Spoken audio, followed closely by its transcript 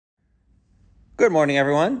Good morning,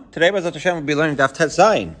 everyone. Today, B'ezrat Hashem, we'll be learning Daf Tet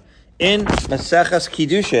Zayin. In Maseches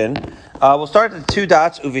Kiddushin, we'll start at the two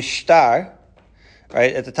dots, Uvishtar,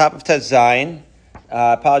 right, at the top of Tet Zayin.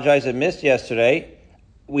 I apologize I missed yesterday.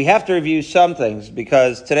 We have to review some things,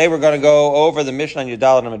 because today we're going to go over the Mishnah on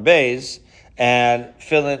Yudal Amud Beis and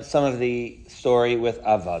fill in some of the story with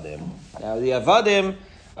Avadim. Now, the Avadim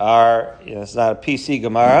are, it's not a PC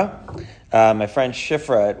Gemara. My friend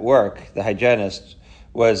Shifra at work, the hygienist,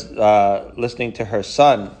 was listening to her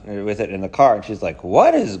son with it in the car, and she's like,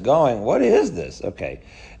 what is this? Okay.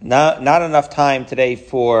 Not enough time today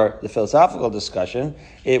for the philosophical discussion.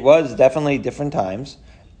 It was definitely different times.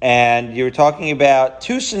 And you were talking about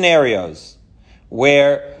two scenarios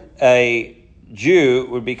where a Jew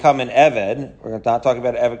would become an Eved. We're not talking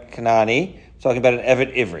about an Eved Kanani. We're talking about an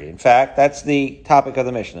Eved Ivri. In fact, that's the topic of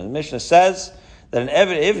the Mishnah. The Mishnah says that an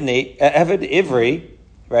Eved Ivri,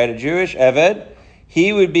 right, a Jewish Eved,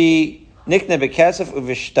 he would be nikne bekesef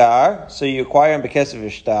uvishtar, so you acquire him bekesef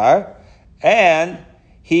uvishtar, and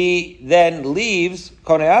he then leaves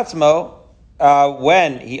konei atzmo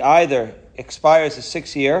when he either expires his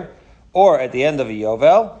 6 year or at the end of a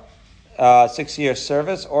yovel, 6 year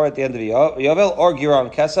service, or at the end of a yovel, or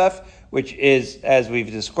giron kesef, which is as we've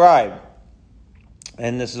described,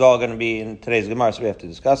 and this is all going to be in today's Gemara, so we have to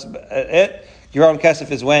discuss it. Giron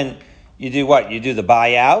kesef is when you do what? You do the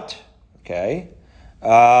buyout, okay?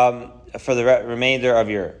 For the remainder of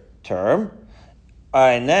your term.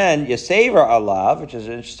 And then Yaseira Alav, which is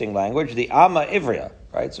an interesting language, the Amma Ivriya,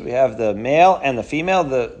 right? So we have the male and the female.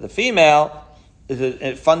 The female is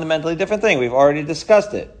a fundamentally different thing. We've already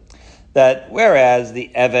discussed it. That whereas the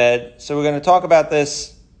Eved, so we're going to talk about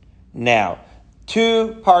this now.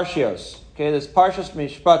 Two Parshios. Okay, there's Parshas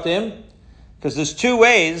Mishpatim, because there's two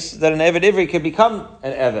ways that an Eved Ivri can become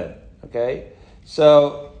an Eved. Okay,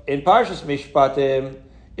 so in Parshas Mishpatim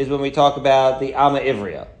is when we talk about the Amma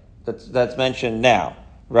Ivriya that's mentioned now,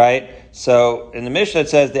 right? So in the Mishnah it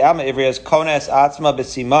says the Amma Ivriya is Kones Atzma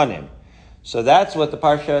B'Simanim. So that's what the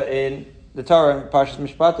Parsha in the Torah in Parshas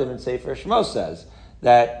Mishpatim and Sefer Shmos says,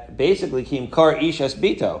 that basically Kim Kor Ish Es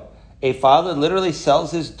Bito, a father literally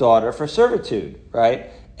sells his daughter for servitude, right?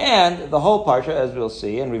 And the whole Parsha, as we'll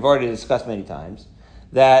see, and we've already discussed many times,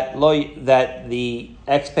 that the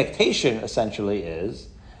expectation essentially is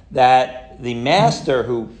that the master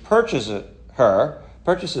who purchases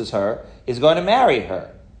her is going to marry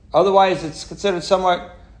her. Otherwise, it's considered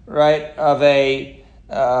somewhat, right, of a,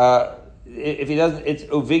 if he doesn't, it's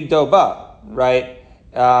uvigdo ba, right,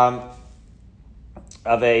 of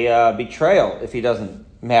a betrayal if he doesn't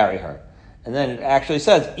marry her. And then it actually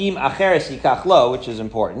says, im acheres yikach lo, which is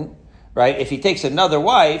important, right? If he takes another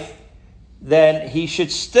wife, then he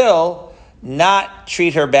should still not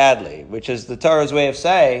treat her badly, which is the Torah's way of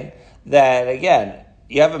saying that, again,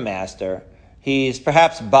 you have a master. He's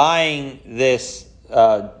perhaps buying this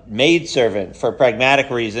maidservant for pragmatic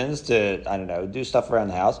reasons to, do stuff around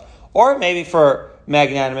the house, or maybe for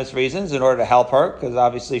magnanimous reasons in order to help her, because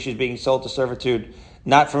obviously she's being sold to servitude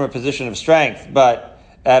not from a position of strength, but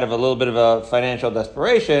out of a little bit of a financial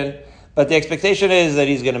desperation. But the expectation is that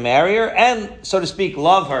he's going to marry her and, so to speak,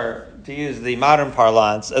 love her, to use the modern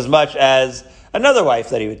parlance, as much as another wife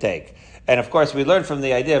that he would take. And of course, we learned from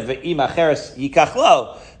the idea of ve'im acheres yikach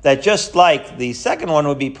lo, that just like the second one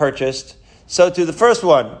would be purchased, so to the first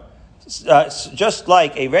one, just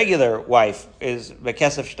like a regular wife is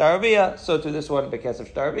bekesef shtarabiyah, so to this one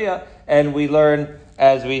bekesef shtarabiyah. And we learn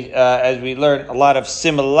as we learn a lot of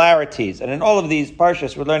similarities. And in all of these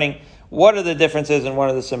parshas, we're learning what are the differences and what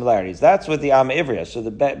are the similarities. That's with the Amma Ivriya. So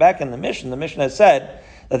back in the Mishnah has said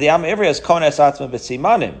that the Amma Ivriya is kones atzma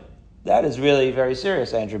b'simanim. That is really very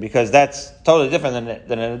serious, Andrew, because that's totally different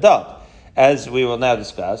than an adult. As we will now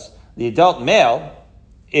discuss, the adult male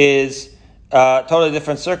is a totally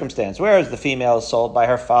different circumstance, whereas the female is sold by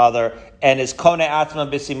her father and is kone atzma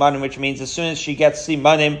b'simanim, which means as soon as she gets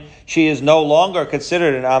simanim, she is no longer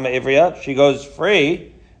considered an Amma Ivriya. She goes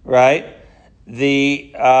free, right? Then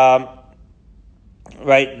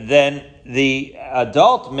the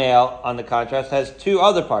adult male, on the contrast, has two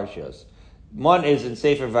other parshios. One is in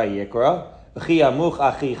Sefer Vayikra, V'chi yamuch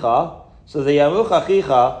achicha. So the yamuch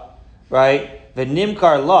achicha, right,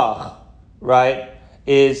 v'nimkar lach, right,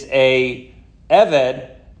 is a eved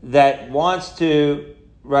that wants to,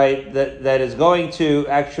 right, that is going to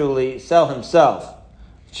actually sell himself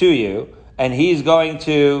to you, and he's going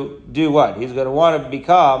to do what? He's going to want to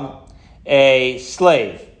become a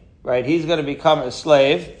slave, right? He's going to become a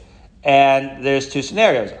slave, and there's two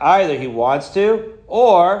scenarios. Either he wants to,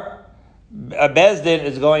 or a Bezdin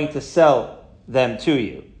is going to sell them to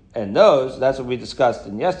you. And that's what we discussed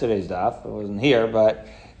in yesterday's daf. It wasn't here, but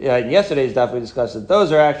in yesterday's daf we discussed that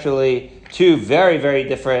those are actually two very, very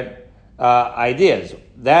different ideas.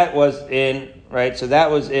 That was in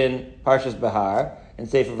Parshas Bahar in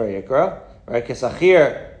Sefer Vayikra, right?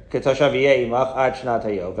 Kesachir ketoshav yeh imach ad shnat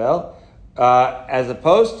hayovel, as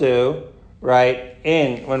opposed to right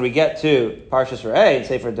when we get to Parshas Re'eh in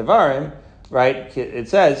Sefer Devarim, right? It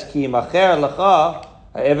says ki macher lecha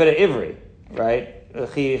ha'eved ivri, right? So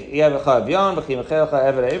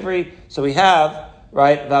we have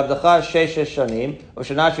right v'abdecha shesh shanim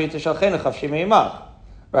u'shanat shvita shalchenu chavshim imach,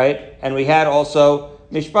 right? And we had also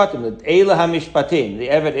mishpatim, the eila hamishpatim, the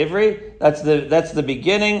eved ivri. That's the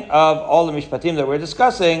beginning of all the mishpatim that we're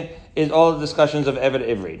discussing. Is all the discussions of eved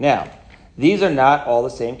ivri. Now, these are not all the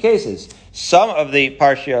same cases. Some of the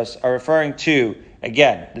parshios are referring to,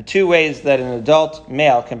 again, the two ways that an adult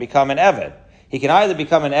male can become an eved. He can either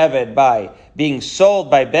become an eved by being sold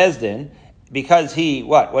by Bezdin because he,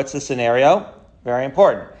 what's the scenario? Very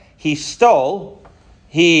important. He stole,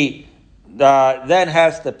 he then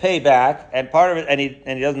has to pay back, and part of it, and he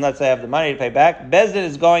doesn't, let's say, have the money to pay back. Bezdin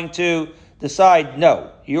is going to decide, no,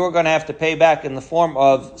 you are going to have to pay back in the form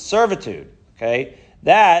of servitude. Okay?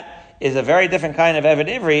 That is a very different kind of Eved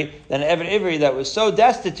Ivri than Eved Ivri that was so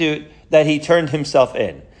destitute that he turned himself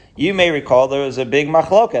in. You may recall there was a big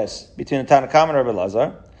machlokas between the Tanna Kama and Rabbi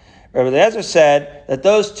Elazar. Rabbi Elazar said that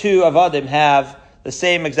those two avadim have the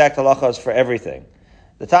same exact halachas for everything.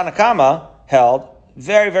 The Tanna Kama held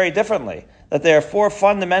very, very differently, that there are four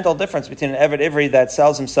fundamental differences between an Eved Ivri that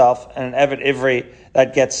sells himself and an Eved Ivri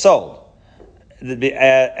that gets sold,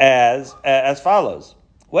 as follows.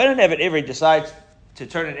 When an Eved Ivri decides to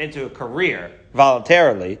turn it into a career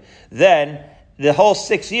voluntarily, then the whole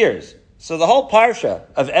 6 years, so the whole parsha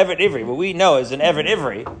of Eved Ivri, what we know is an Eved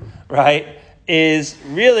Ivri, right, is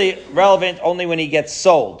really relevant only when he gets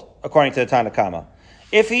sold, according to the Tanna Kama.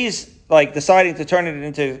 If he's deciding to turn it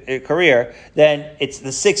into a career, then it's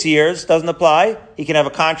the 6 years doesn't apply. He can have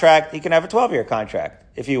a contract. He can have a 12-year contract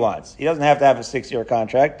if he wants. He doesn't have to have a 6-year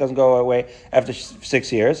contract. Doesn't go away after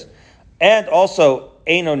 6 years. And also,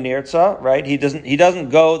 Eino Nirtza, right? He doesn't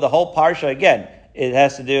go the whole parsha again. It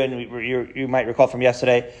has to do, and you might recall from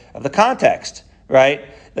yesterday, of the context, right?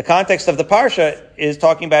 The context of the parsha is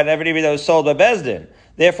talking about everybody that was sold by Bezdin.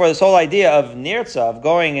 Therefore, this whole idea of Nirtza, of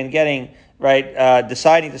going and getting,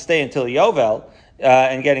 deciding to stay until Yovel,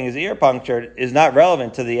 and getting his ear punctured, is not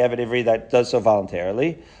relevant to the Eved Ivri that does so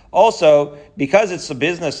voluntarily. Also, because it's a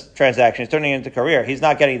business transaction, he's turning it into a career, he's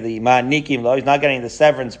not getting the Ma'anikim Lo, he's not getting the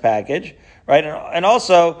severance package, right? And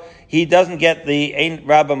also, he doesn't get the Ein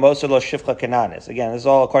Rabba Moser Lo Shifcha Kananis. Again, this is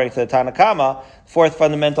all according to the Tanna Kama. Fourth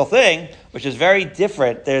fundamental thing, which is very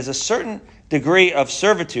different. There's a certain degree of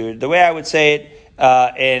servitude. The way I would say it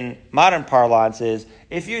in modern parlance is,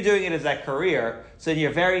 if you're doing it as a career, so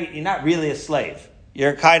you're not really a slave.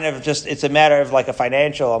 You're kind of just, it's a matter of like a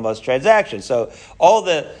financial almost transaction. So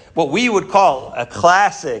what we would call a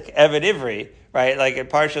classic Eved Ivri, right, like in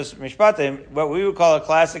Parshas Mishpatim, what we would call a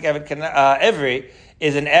classic Eved Ivri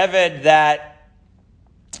is an Eved that,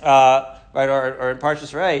 or in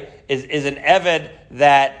Parshas Re'eh, is an Eved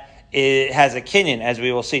that has a kinyan, as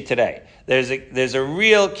we will see today. There's a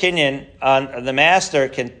real kinyan on the master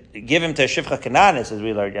can give him to Shivcha Kananis, as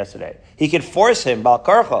we learned yesterday. He can force him, Bal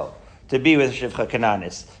Karcho, to be with Shivcha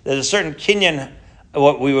Kananis. There's a certain kinyan,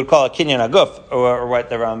 what we would call a kinyan aguf, or what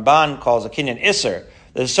the Ramban calls a kinyan isser.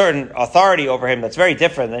 There's a certain authority over him that's very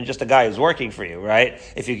different than just a guy who's working for you, right?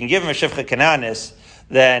 If you can give him a Shivcha Kananis,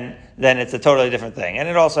 then it's a totally different thing. And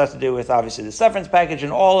it also has to do with, obviously, the severance package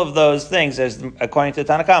and all of those things, as according to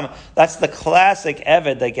Tanna Kama. That's the classic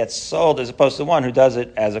Eved that gets sold as opposed to one who does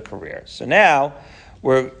it as a career. So now,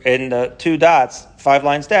 we're in the 2 dots, 5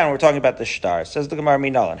 lines down, we're talking about the shtar. Says the Gemara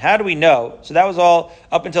Minalan. How do we know? So that was all,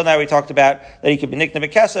 up until now we talked about that he could be nikna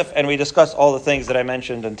b'kesef, and we discussed all the things that I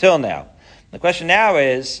mentioned until now. The question now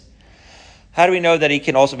is, how do we know that he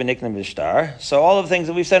can also be nikna b'shtar? So all of the things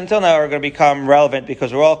that we've said until now are going to become relevant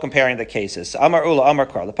because we're all comparing the cases. Amar Ula, Amar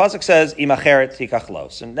Kar. The pasuk says, imacheret tikach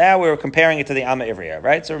los. And now we're comparing it to the Amma Ivriya,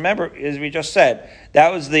 right? So remember, as we just said,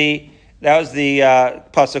 that was the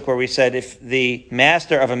pasuk where we said if the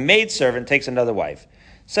master of a maidservant takes another wife.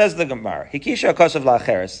 Says the Gemara, Hikisha kosav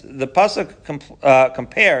la'acheres. The pasuk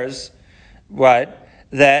compares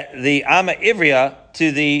that the Amma Ivriya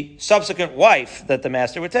to the subsequent wife that the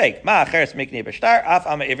master would take. Ma'acheres miknei b'shtar, af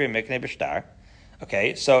Amma Ivriya miknei b'shtar.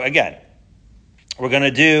 Okay, so again, we're going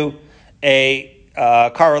to do a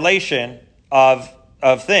correlation of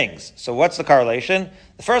things. So what's the correlation?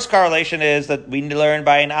 The first correlation is that we learn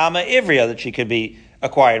by an Amma Ivriya that she could be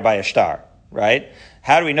acquired by a shtar, right?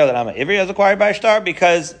 How do we know that Amma Ivriya is acquired by a shtar?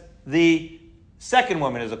 Because the second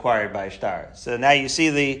woman is acquired by a shtar. So now you see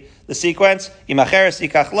the sequence. Imacheres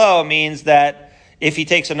yikach lo means that if he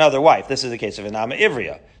takes another wife, this is the case of an ama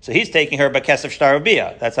ivriya. So he's taking her b'kesef shtar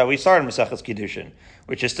ubiyah. That's how we started Maseches Kiddushin,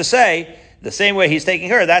 which is to say, the same way he's taking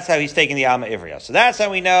her, that's how he's taking the ama ivriya. So that's how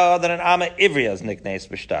we know that an ama ivriya is nikneis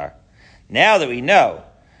b'shtar. Now that we know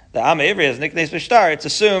the ama ivriya is nikneis b'shtar, it's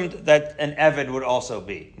assumed that an eved would also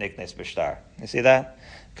be nikneis b'shtar. You see that?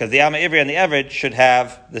 Because the ama ivriya and the eved should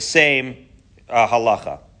have the same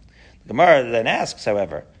halacha. The Gemara then asks,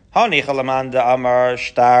 however, Hani chalaman da amar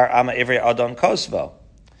shtar ama ivriya adon kosvo.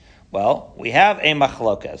 Well, we have a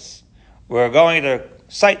machlokas. We're going to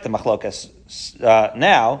cite the machlokas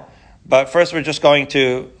now, but first we're just going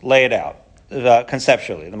to lay it out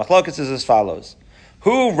conceptually. The machlokas is as follows.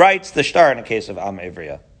 Who writes the shtar in a case of ama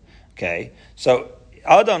ivriya? Okay, so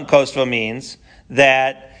adon kosvo means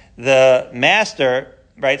that the master,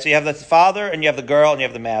 right, so you have the father and you have the girl and you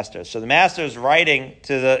have the master. So the master is writing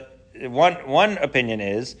to the, one opinion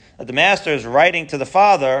is that the master is writing to the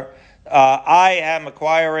father, I am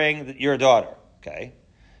acquiring your daughter, okay?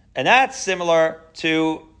 And that's similar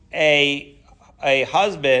to a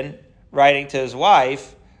husband writing to his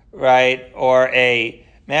wife, right, or a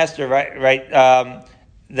master, right,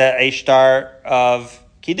 a shtar of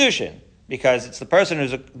kiddushin, because it's the person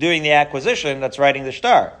who's doing the acquisition that's writing the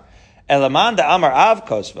shtar. Elaman da amar av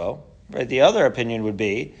kosvo, right, the other opinion would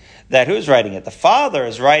be that who's writing it? The father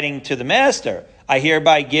is writing to the master, I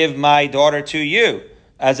hereby give my daughter to you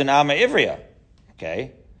as an ama ivriya.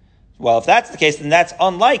 Okay? Well, if that's the case, then that's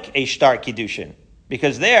unlike a shtar kiddushin.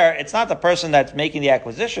 Because there, it's not the person that's making the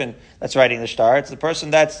acquisition that's writing the shtar, it's the person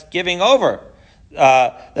that's giving over,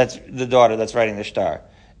 that's the daughter that's writing the shtar.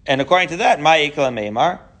 And according to that, ma'ikla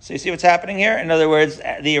meimar. So you see what's happening here? In other words,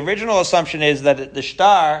 the original assumption is that the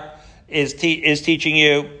shtar is teaching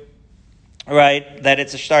you, right, that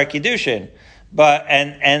it's a shtar kiddushin. But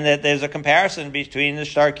and that there's a comparison between the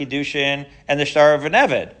shtar kiddushin and the shtar of an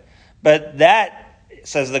eved. But that,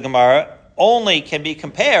 says the Gemara, only can be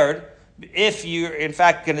compared if you're in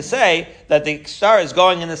fact going to say that the shtar is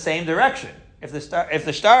going in the same direction. If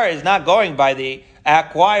the shtar is not going by the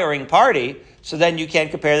acquiring party, so then you can't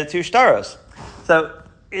compare the two shtaros. So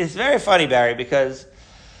it's very funny, Barry, because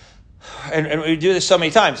and we do this so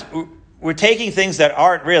many times. We're taking things that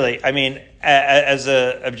aren't really, I mean, as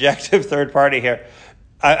an objective third party here,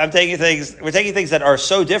 we're taking things that are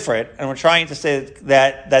so different, and we're trying to say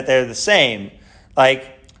that they're the same.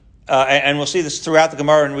 Like, and we'll see this throughout the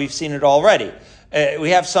Gemara, and we've seen it already.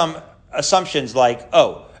 We have some assumptions like,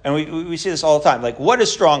 and we see this all the time, like, what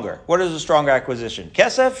is stronger? What is a stronger acquisition?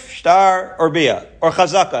 Kesef, shtar, or bia, or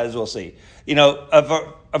chazaka, as we'll see. You know,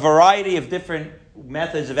 a variety of different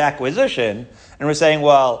methods of acquisition, and we're saying,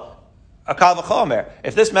 well, a kal v'chomer.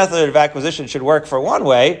 If this method of acquisition should work for one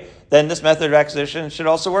way, then this method of acquisition should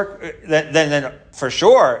also work. Then for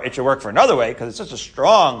sure it should work for another way because it's such a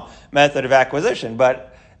strong method of acquisition.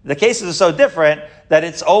 But the cases are so different that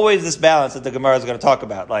it's always this balance that the Gemara is going to talk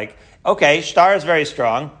about. Like, okay, shtar is very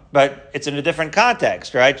strong, but it's in a different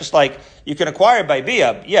context, right? Just like you can acquire by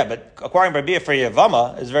bia, yeah, but acquiring by bia for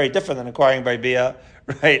yavama is very different than acquiring by bia,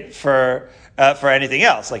 right, for anything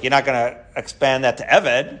else. Like, you're not going to expand that to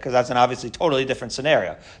Eved, because that's an obviously totally different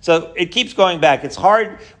scenario. So it keeps going back. It's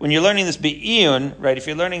hard when you're learning this be'iyun, right? If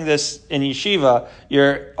you're learning this in yeshiva,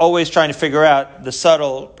 you're always trying to figure out the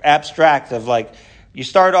subtle abstract of, like, you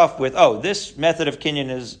start off with, this method of kinyan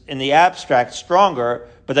is in the abstract stronger,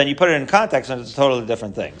 but then you put it in context and it's a totally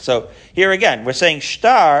different thing. So here again, we're saying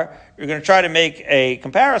shtar, you're going to try to make a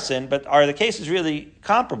comparison, but are the cases really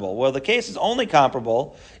comparable? Well, the case is only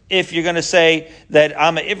comparable if you're going to say that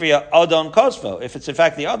ama ivriya adon kosvo, if it's in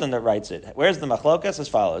fact the adon that writes it. Where's the machlokas? As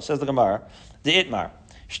follows. Says the Gemara, the itmar,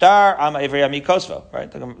 shtar ama ivriya mi kosvo, right?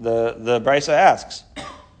 The Brisa asks,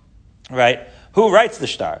 right? Who writes the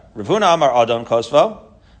shtar? Rav Huna amar adon kosvo,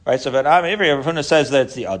 right? So but ama ivriya, Rav Huna says that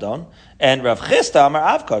it's the adon, and Rav Chisda amar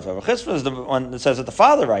av kosvo. Rav Chisda is the one that says that the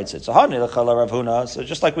father writes it. So hani l'chala Rav Huna. So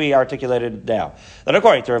just like we articulated now, that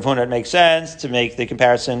according to Rav Huna, it makes sense to make the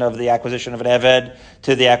comparison of the acquisition of an eved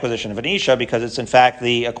to the acquisition of an isha, because it's in fact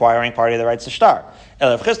the acquiring party that writes the shtar.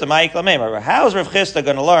 Rav Chisda ma'ik lameimar. How is Rav Chisda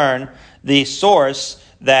going to learn the source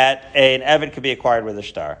that an eved could be acquired with a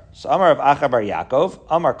shtar? So Amar of Acha bar Yaakov,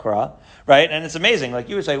 Amar Kra, right? And it's amazing. Like,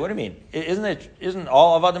 you would say, what do you mean? Isn't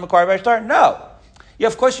all of them acquired by a shtar? No. Yeah,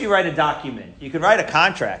 of course you write a document. You can write a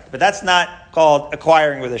contract, but that's not called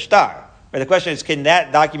acquiring with a shtar. Right? The question is, can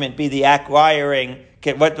that document be the acquiring,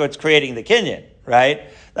 what's creating the kinyan,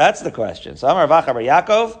 right? That's the question. So Amar Vacha bar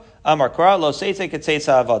Yaakov, Amar Kra, Lo Seitze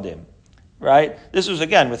Ketzeitza Avadim. Right? This was,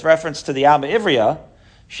 again, with reference to the Alma Ivriya.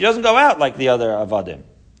 She doesn't go out like the other Avadim.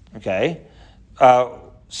 Okay? like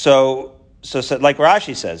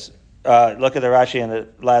Rashi says, look at the Rashi in the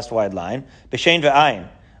last wide line. B'shein ve'ayin. All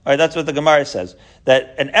right, that's what the Gemara says.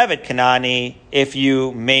 That an Evet Kanani, if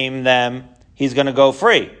you maim them, he's going to go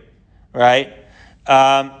free, right?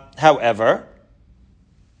 However,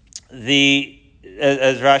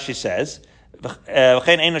 as Rashi says,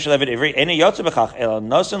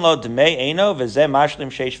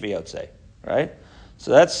 right?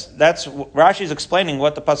 So that's Rashi's explaining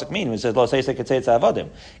what the pasuk means. He says, "Lo seisei ketzei tzavadim."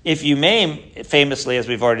 If you maim, famously, as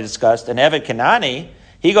we've already discussed, an Evet Kanani,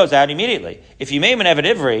 he goes out immediately. If you maim an Evet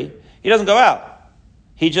Ivri, he doesn't go out.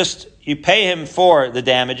 You pay him for the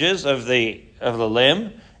damages of the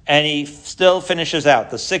limb, and he still finishes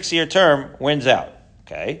out. The 6-year term wins out.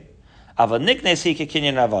 Okay.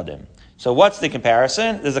 So what's the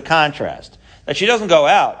comparison? There's a contrast. That she doesn't go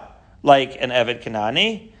out like an Evet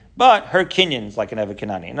Kanani, but her kinyan's like an Evet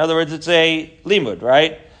Kanani. In other words, it's a limud,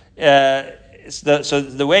 right? So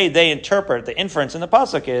the way they interpret the inference in the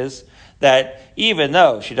pasuk is that even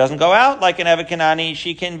though she doesn't go out like an Evet Kanani,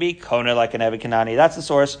 she can be kona like an Evet Kanani. That's the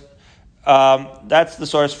source. That's the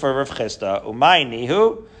source for Rav Chisda. Umay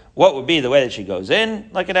nihu. What would be the way that she goes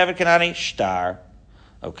in like an Evet Kanani? Shtar.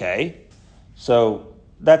 Okay, so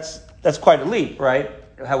that's quite a leap, right?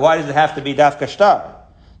 Why does it have to be dafka shtar?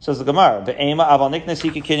 Says the Gemara, "Be'ema aval niknes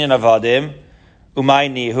hiki kinyan avadim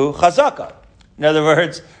umay nihu chazaka." In other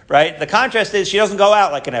words, right? The contrast is she doesn't go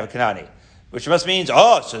out like an Evet Kanani, which must means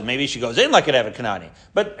so maybe she goes in like an Evet Kanani.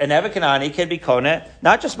 But an Evet Kanani can be kona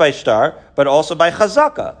not just by shtar but also by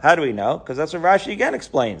chazaka. How do we know? Because that's what Rashi again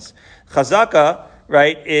explains. Chazaka,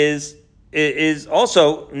 right, is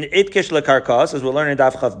also itkish lekarkos, as we'll learn in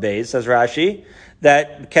Daf Chav Beis, says Rashi,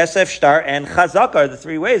 that kesef, shtar, and chazaka are the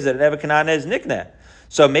 3 ways that an Evet Kanana is nikneh.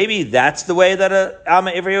 So maybe that's the way that a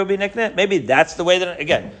Alma Ivri would be nikneh. Maybe that's the way that,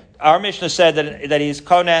 again, our Mishnah said that he's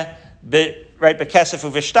koneh, right, bekesef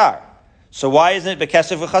uvishtar. So why isn't it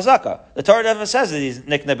bekesef uchazaka? The Torah never says that he's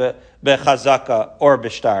nikneh bechazaka or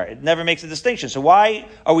bishtar. It never makes a distinction. So why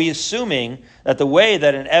are we assuming that the way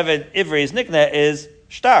that an Evet Ivri is nikneh is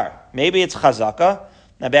shtar? Maybe it's chazaka.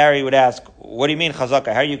 Now Barry would ask, what do you mean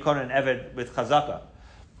chazaka? How are you koneh an Evet with chazaka?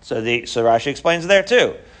 So Rashi explains there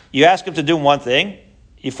too. You ask him to do one thing,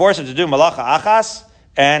 you force him to do malacha achas,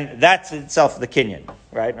 and that's itself the kinyan,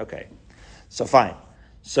 right? Okay. So fine.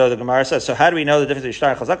 So the Gemara says, so how do we know the difference between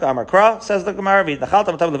shtar and chazaka? Amar Kra, says the Gemara,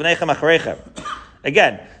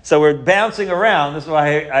 again, so we're bouncing around. This is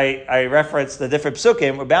why I referenced the different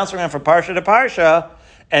psukim. We're bouncing around from parsha to parsha,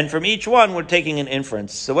 and from each one we're taking an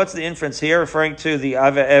inference. So what's the inference here? Referring to the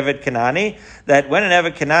Evet Kanani, that when an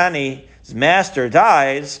Evet Kanani's master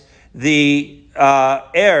dies, the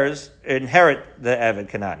heirs inherit the Evet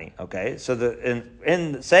Kanani. Okay, so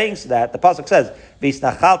in saying that, the pasuk says,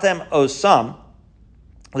 "V'isnachaltem osam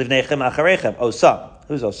livnechem acharechem." Osam.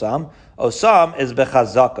 Who's osam? Osam is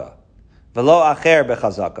bechazaka, velo acher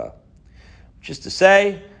bechazaka, which is to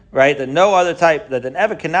say, right, that no other type, that an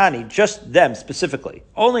Evet Kanani, just them specifically,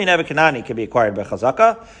 only an Evet Kanani can be acquired by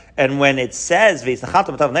chazaka. And when it says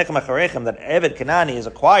 "V'isnachaltem livnechem acharechem," that Evet Kanani is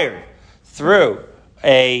acquired through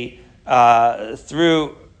an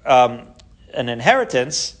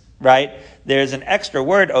inheritance, right? There's an extra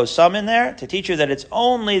word osam in there to teach you that it's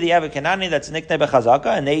only the Evet Kanani that's nikneh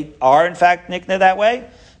bechazaka, and they are in fact nikneh that way.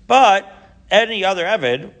 But any other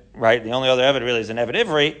Evet, right? The only other Evet really is an Evet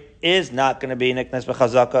Ivri, is not going to be nikneh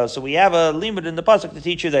bechazaka. So we have a limud in the pasuk to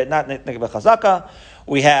teach you that not nikneh bechazaka.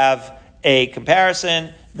 We have a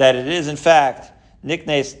comparison that it is in fact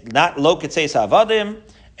nikneh not lo ketzeis havadim,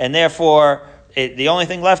 and therefore the only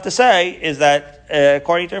thing left to say is that,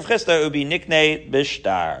 according to Rav Chisda, it would be nikneh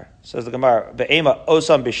bishtar. Says the Gemara, be'ema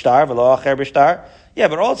osam bishtar, v'lo acher bishtar. Yeah,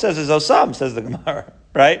 but all it says is osam, says the Gemara,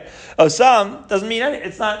 right? Osam doesn't mean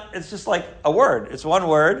anything. It's just like a word. It's one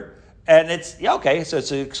word, and okay, so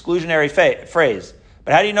it's an exclusionary phrase.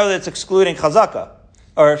 But how do you know that it's excluding chazaka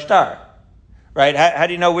or shtar? Right? How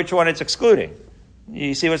do you know which one it's excluding?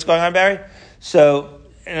 You see what's going on, Barry? So,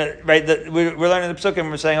 right, we're learning the psukim.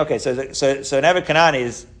 We're saying, okay, so an Evet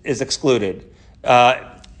Kanani is excluded,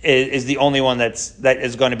 is the only one that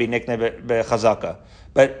is going to be nikneh bechazaka.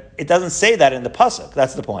 But it doesn't say that in the pasuk.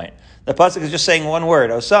 That's the point. The pasuk is just saying one word,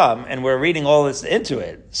 osam, and we're reading all this into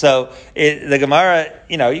it. So the Gemara,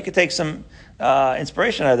 you could take some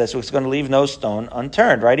inspiration out of this. It's going to leave no stone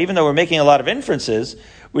unturned, right? Even though we're making a lot of inferences,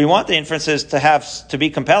 we want the inferences to be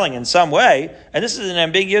compelling in some way, and this is an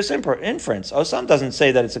ambiguous inference. Osam doesn't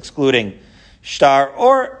say that it's excluding shtar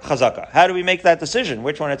or chazaka. How do we make that decision?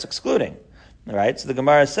 Which one it's excluding? All right, so the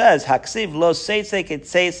Gemara says, Haksiv lo seitze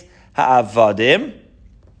ketzeis ha'avadim.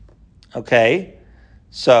 Okay,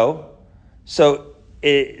 so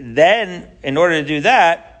then, in order to do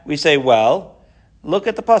that, we say, well, look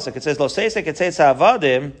at the pasuk. It says, Lo seisek et seitza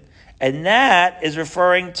avadim, and that is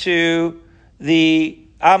referring to the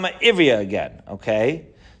Ama Ivria again, okay?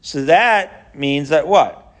 So that means that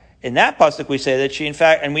what? In that pasuk we say that she, in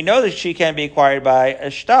fact, and we know that she can be acquired by a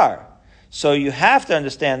shtar. So you have to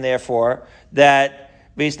understand, therefore,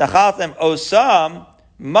 that V'istachaltem osam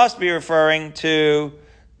must be referring to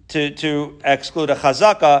exclude a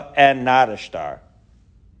chazaka and not a shtar.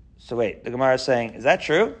 So wait, the Gemara is saying, is that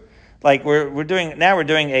true? Like we're doing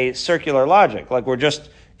a circular logic. Like we're just,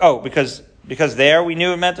 because there we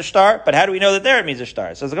knew it meant a shtar, but how do we know that there it means a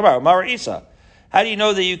shtar? Says the Gemara, Mara Isa. How do you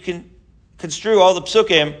know that you can construe all the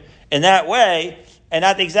psukim in that way and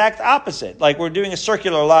not the exact opposite? Like we're doing a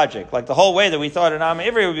circular logic. Like the whole way that we thought an Amma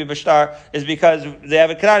Ivri would be bishtar is because the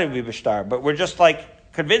Avad Kanani would be bishtar. But we're just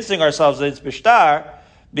like convincing ourselves that it's bishtar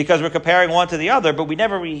because we're comparing one to the other, but we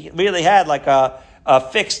never really had like a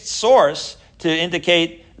fixed source to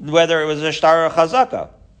indicate whether it was a shtar or a chazaka.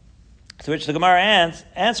 To which the Gemara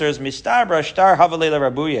answers, Mistar bra shtar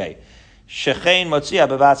havalela rabuye, shechein motzia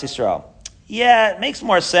bevatz Yisrael. Yeah, it makes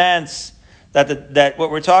more sense that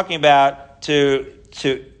what we're talking about to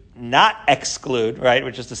not exclude, right,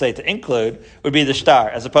 which is to say to include, would be the shtar,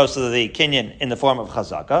 as opposed to the kinyan in the form of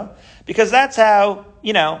chazaka, because that's how,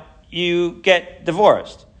 you get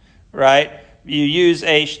divorced, right? You use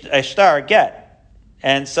a shtar get.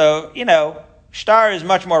 And so, shtar is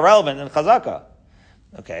much more relevant than chazaka.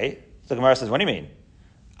 Okay, so the Gemara says, what do you mean?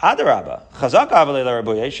 Adarabba, chazaka avalei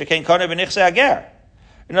l'rabuye, shekein koneh b'nichsei ager.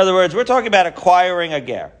 In other words, we're talking about acquiring a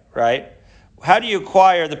ger, right? How do you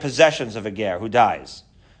acquire the possessions of a ger who dies?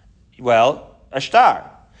 Well, a shtar.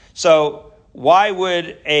 So why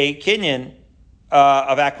would a kinyan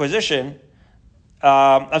of acquisition,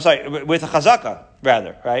 with a chazaka,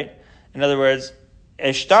 rather, right? In other words,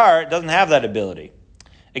 a shtar doesn't have that ability.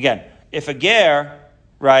 Again, if a ger,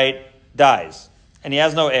 right, dies, and he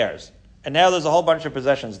has no heirs, and now there's a whole bunch of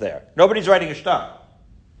possessions there. Nobody's writing a shtar,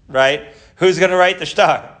 right? Who's going to write the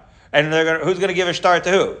shtar? And who's going to give a shtar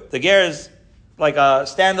to who? The ger is like a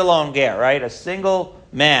standalone ger, right? A single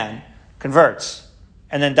man converts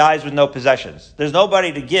and then dies with no possessions. There's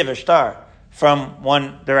nobody to give a shtar from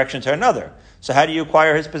one direction to another. So how do you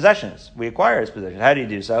acquire his possessions? We acquire his possessions. How do you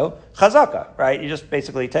do so? Chazaka, right? You just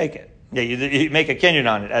basically take it. Yeah, you make a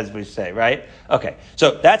kinyan on it, as we say, right? Okay,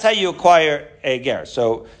 so that's how you acquire a ger.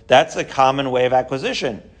 So that's a common way of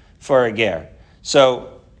acquisition for a ger.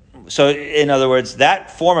 So in other words,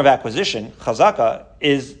 that form of acquisition, chazaka,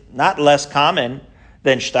 is not less common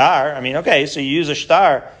than shtar. I mean, okay, so you use a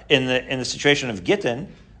shtar in the situation of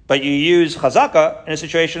gittin, but you use chazaka in a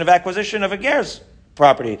situation of acquisition of a ger's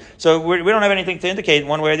property. So we don't have anything to indicate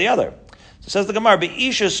one way or the other. So says the Gemara,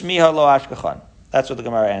 Be'ishus miha lo ashkachan. That's what the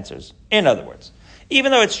Gemara answers. In other words,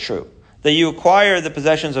 even though it's true that you acquire the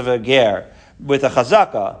possessions of a ger with a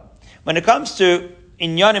chazaka, when it comes to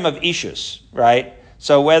inyanim of ishus, right?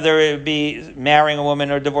 So whether it be marrying a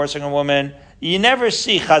woman or divorcing a woman, you never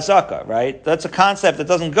see chazaka, right? That's a concept that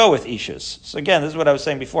doesn't go with ishus. So again, this is what I was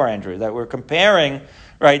saying before, Andrew, that we're comparing,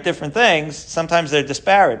 right, different things. Sometimes they're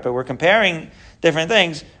disparate, but we're comparing different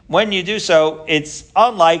things. When you do so, it's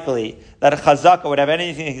unlikely that a chazaka would have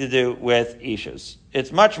anything to do with ishus.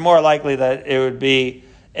 It's much more likely that it would be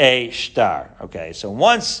a shtar. Okay, so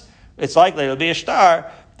once it's likely it'll be a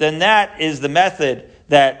shtar, then that is the method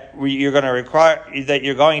that you're going to require, that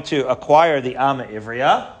you're going to acquire the Amma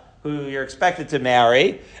Ivriya, who you're expected to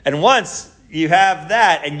marry. And once you have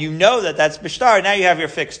that, and you know that that's bishtar, now you have your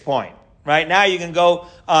fixed point, right? Now you can go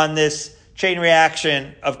on this chain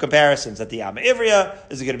reaction of comparisons, that the Amma Ivriya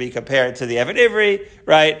is going to be compared to the Eved Ivri,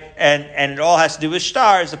 right? And it all has to do with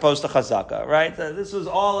shtar as opposed to chazaka, right? So this was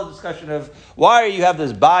all a discussion of why you have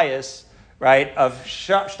this bias, right, of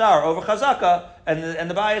shtar over chazaka, and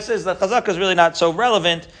the bias is that chazaka is really not so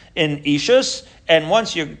relevant in ishus, and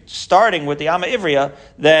once you're starting with the Amma Ivriya,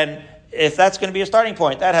 then if that's going to be a starting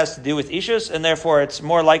point, that has to do with ishus, and therefore it's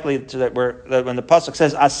more likely that when the pasuk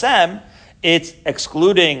says asem, it's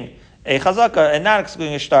excluding a chazaka and not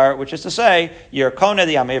excluding a shtar, which is to say, you're kona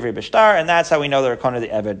the Amma Ivri b'shtar, and that's how we know they're kona the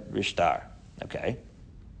Eved b'shtar. Okay?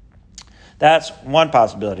 That's one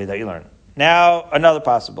possibility that you learn. Now, another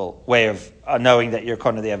possible way of knowing that you're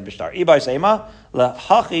kona the Eved b'shtar. Ibay seima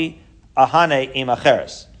lehachi ahane im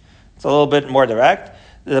acheres. It's a little bit more direct.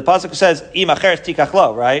 The pasuk says im acheres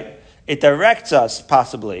tikachlo, right? It directs us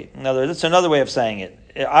possibly. In other words, it's another way of saying it.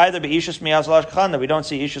 Either be ishus miyaz lashkhan, that we don't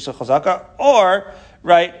see ishus of chazaka, or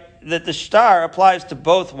right, that the shtar applies to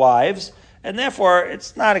both wives, and therefore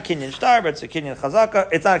it's not a kinyan shtar, but it's a kinyan chazaka.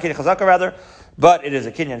 It's not a kinyan chazaka, rather, But it is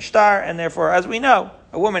a kinyan shtar, and therefore, as we know,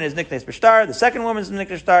 a woman is niknes b'shtar, the second woman is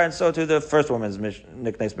niknes b'shtar, and so too the first woman is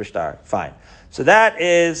niknes b'shtar. Fine. So that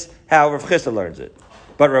is how Rav Chisda learns it.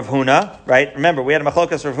 But Rav Huna, right? Remember, we had a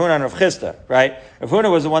machlokas Rav Huna and Rav Chisda, right? Rav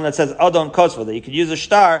Huna was the one that says Adon Kosva, that you could use a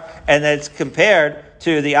shtar, and that it's compared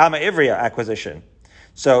to the Ama Ivria acquisition.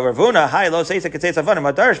 So Rav Huna, hi, lo seitza ketzeitz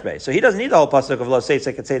avadim adarshbe. So he doesn't need the whole pasuk of lo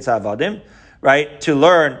seitza ketzeitz avadim, right, to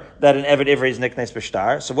learn that an Eved Ivri is niknes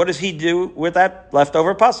b'shtar. So what does he do with that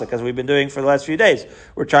leftover pasuk, as we've been doing for the last few days?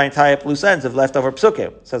 We're trying to tie up loose ends of leftover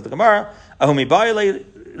psukim. Says the Gemara, ahumi ba'ile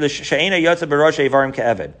l'she'ena yotze b'rosh evarim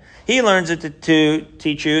ke'eved. He learns it to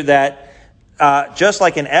teach you that just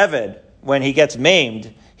like an Eved, when he gets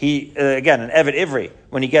maimed, again, an Eved Ivri,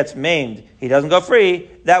 when he gets maimed, he doesn't go free.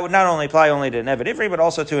 That would not only apply only to an Eved Ivri, but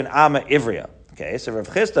also to an Ama Ivria. Okay, so Rav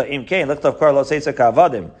Chisda, im kein, lichtav kar lo seitza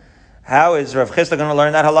ka'avadim. How is Rav Chisda going to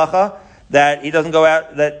learn that halacha? That he doesn't go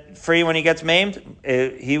out that free when he gets maimed?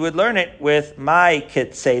 He would learn it with my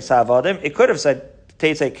kitseis ha'avadim. It could have said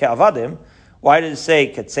teisei ke'avadim. Why did it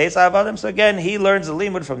say kitseis ha'avadim? So again, he learns the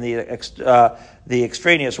limud from the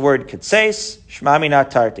extraneous word kitseis, shmami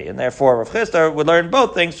not tarti. And therefore, Rav Chisda would learn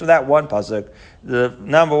both things from that one pasuk. The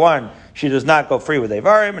number one, she does not go free with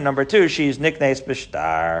Evarim, and number two, she's niknes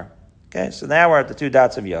b'shtar. Okay, so now we're at the 2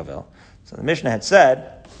 dots of Yovel. So the Mishnah had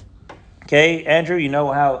said, okay, Andrew, you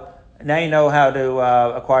know how to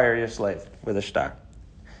acquire your slave with a shtar,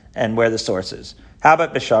 and where the source is. How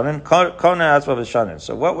about Bishanan? Kona Asva Bishanan.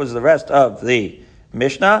 So what was the rest of the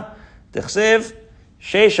Mishnah? D'chsiv,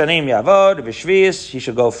 Sheish Shanim Yavod, B'Shvius, he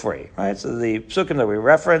should go free. Right? So the psukim that we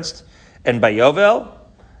referenced, and by Yovel,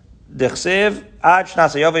 D'chsiv, Ad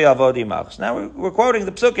Shnasa Yovel Yavod Imach. Now we're quoting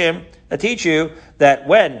the psukim that teach you that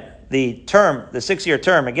when the 6-year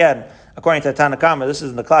term, again, according to Tanna Kama, this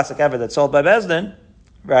is the classic ever that's sold by Bezdin,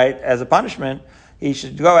 right, as a punishment, he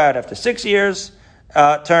should go out after 6 years,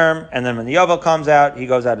 term, and then when the Yovel comes out, he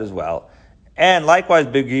goes out as well. And likewise,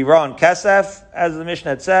 B'Giron Kesef, as the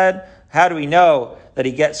Mishnah had said, how do we know that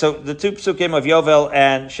he gets, so the 2 psukim of Yovel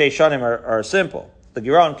and Sheishanim are simple. The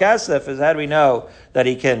Giron Kesef is how do we know that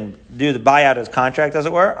he can do the buyout as contract, as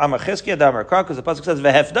it were? Amar Chizkiah Damar Kran, because the pasuk says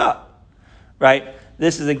Vehefda, right?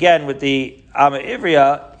 This is again with the Ama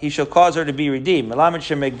Ivria, he shall cause her to be redeemed. By an Ama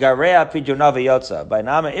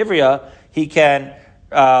Ivria, he can,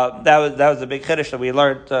 that was the big chiddush that we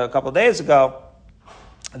learned a couple of days ago,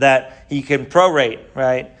 that he can prorate,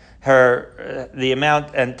 right, the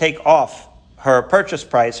amount and take off her purchase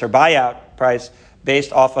price, her buyout price,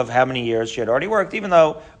 based off of how many years she had already worked. Even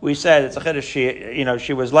though we said it's a chiddush,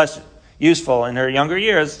 she was less useful in her younger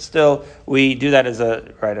years, still we do that as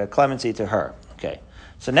a clemency to her. Okay.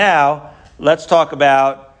 So now, let's talk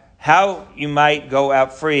about how you might go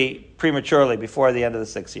out free prematurely before the end of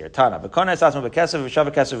the 6th year. Tana.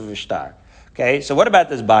 Okay, so what about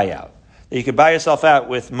this buyout? That you could buy yourself out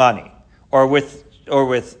with money, or with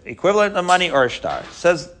equivalent of money, or a shtar. It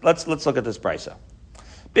says, let's look at this brisa.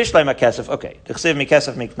 Bishlema kesef, okay. T'chsiv mi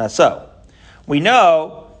kesef miknaso. We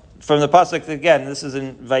know from the pasuk, again, this is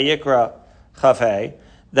in Vayikra Chafei,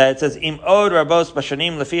 that it says, Im od rabos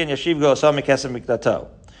bashanim lefian yashiv go osam mikesef miknato.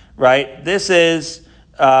 Right? This is,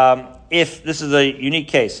 if this is a unique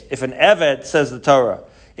case, if an Eved, says the Torah,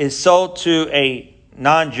 is sold to a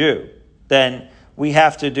non-Jew, then we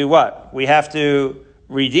have to do what? We have to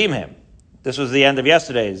redeem him. This was the end of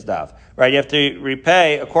yesterday's daf. Right? You have to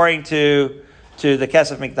repay according to the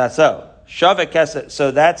kesef miknaso. Shavek kesef.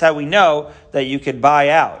 So that's how we know that you can buy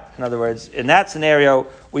out. In other words, in that scenario,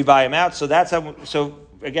 we buy him out. So that's how. So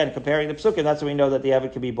again, comparing the psukim, that's how we know that the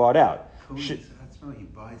Eved can be bought out. No, he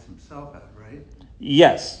buys himself out, right?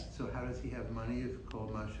 Yes. So how does he have money if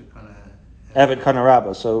called Masha Kana? Eved Kana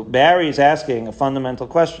Rabba. So Barry is asking a fundamental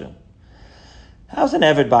question. How's an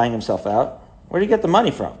Eved buying himself out? Where do you get the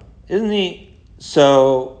money from? Isn't he,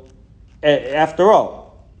 so, after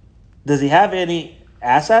all, does he have any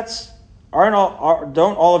assets? Don't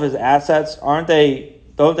all of his assets, don't they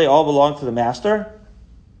all belong to the master?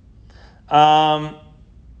 I'm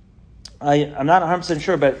not 100%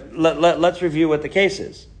 sure, but let's review what the case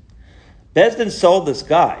is. Bezdin sold this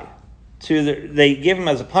guy they gave him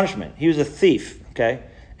as a punishment. He was a thief, okay?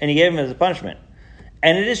 And he gave him as a punishment.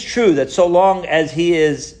 And it is true that so long as he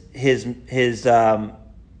is his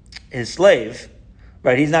slave,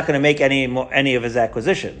 right, he's not going to make any of his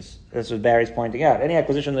acquisitions. That's what Barry's pointing out. Any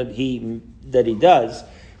acquisition that he does,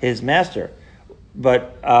 his master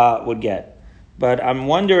would get. But I'm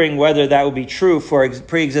wondering whether that would be true for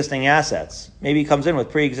pre-existing assets. Maybe he comes in with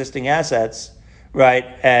pre-existing assets, right?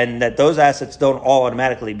 And that those assets don't all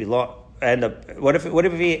automatically belong. And what if he,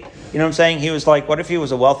 you know what I'm saying? He was like, what if he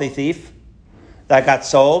was a wealthy thief that got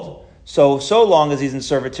sold So long as he's in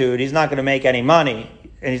servitude, he's not going to make any money,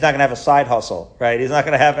 and he's not going to have a side hustle, right? He's not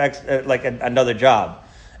going to have another job.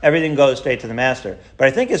 Everything goes straight to the master. But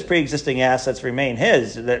I think his pre-existing assets remain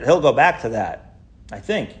his, that he'll go back to that. I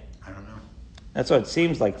think. I don't know. That's what it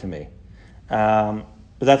seems like to me. But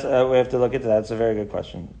that's we have to look into that. That's a very good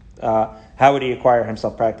question. How would he acquire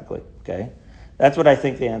himself practically? Okay. That's what I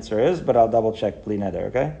think the answer is, but I'll double check Bli Neder,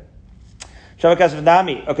 okay? Shavak Kesef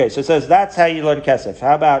Nami. Okay, so it says that's how you learn Kesef.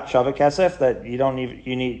 How about Shavak Kesef, that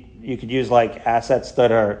you could use like assets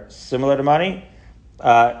that are similar to money?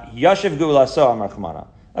 Yashiv Gula So Amar.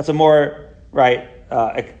 That's a more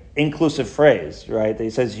inclusive phrase, right? That he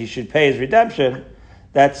says he should pay his redemption.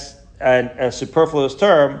 That's a superfluous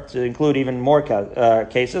term to include even more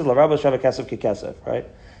cases. L'Rabba Shavak Kesef Kikesef, right?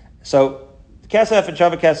 So Kesef and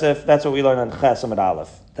Shavak Kesef, that's what we learn on Ches Amud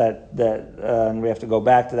Aleph. And we have to go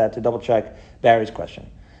back to that to double check Barry's question.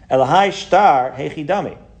 Elahai Shtar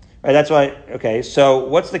Hechidami. Right, that's why, okay, so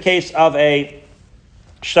what's the case of a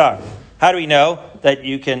shtar? How do we know that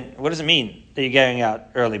you can, what does it mean that you're getting out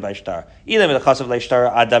early by shtar?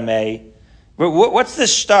 What's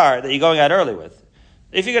this shtar that you're going out early with?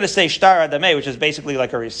 If you're going to say shtar adame, which is basically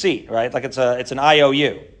like a receipt, right? Like it's an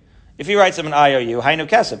IOU. If he writes him an IOU, hainu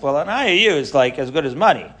kesef, well, an IOU is like as good as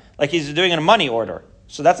money. Like he's doing a money order.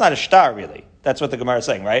 So that's not a shtar, really. That's what the Gemara is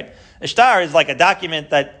saying, right? A shtar is like a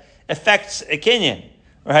document that affects a kinyan,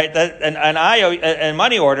 right? An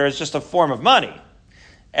money order is just a form of money.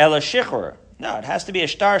 Ela shichur. No, it has to be a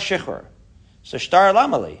shtar shichur. So shtar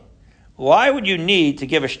lamali. Why would you need to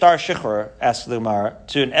give a shtar shichur, asks the Gemara,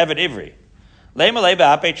 to an Eved Ivri? Leimalei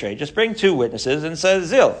ba'apei trade. Just bring two witnesses and says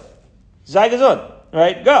zil. Zaygazun.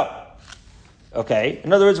 Right? Go. Okay.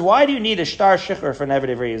 In other words, why do you need a shtar shichur for an Eved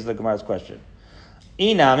Ivri is the Gemara's question.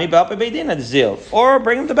 Inami ba'apei beidin zil. Or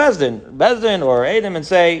bring him to Bezdin or Adam and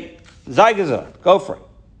say, Zaygazun. Go for it.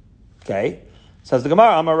 Okay. Says the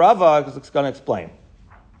Gemara, Amarava is going to explain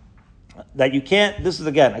that you can't, this is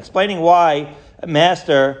again, explaining why a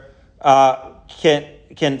master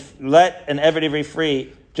can let an Eved Ivri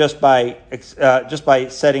free just by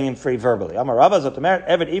setting him free verbally. Amarava zotamer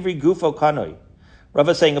Eved Ivri gufo kanoi.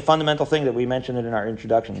 Rava is saying a fundamental thing that we mentioned in our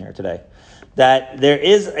introduction here today, that there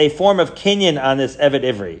is a form of kinyan on this Eved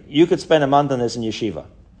Ivri. You could spend a month on this in yeshiva,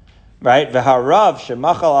 right? V'harav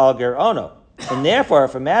shemachal al gerono. And therefore,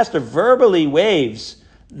 if a master verbally waives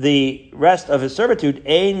the rest of his servitude,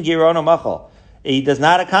 ein girono machal, he does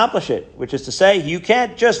not accomplish it, which is to say, you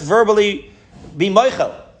can't just verbally be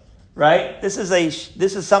moichel, right? This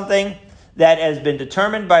is something that has been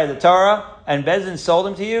determined by the Torah, and Bezdin sold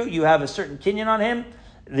him to you. You have a certain kinyan on him.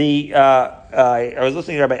 I was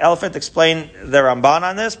listening to Rabbi Elephant explain the Ramban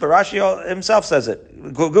on this, but Rashi himself says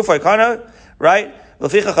it. Gufay kana, right?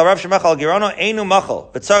 L'ficha charav shemachal girono einu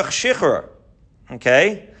machal b'tzarich shichur.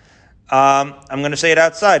 Okay, I'm going to say it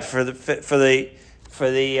outside for the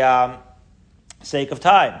sake of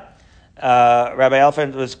time. Rabbi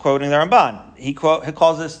Elephant was quoting the Ramban. He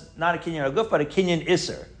calls this not a kinyan aguf, but a kinyan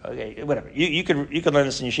iser. Okay, whatever. You could learn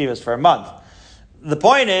this in yeshivas for a month. The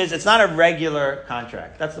point is, it's not a regular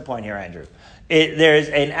contract. That's the point here, Andrew. There's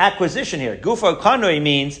an acquisition here. Gufo kanoi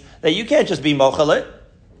means that you can't just be mochalit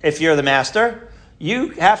if you're the master. You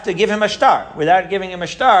have to give him a shtar. Without giving him a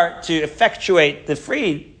shtar to effectuate the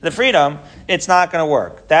freedom, it's not going to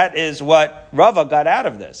work. That is what Rava got out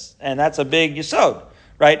of this, and that's a big yesod,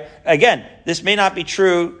 right? Again, this may not be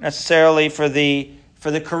true necessarily for the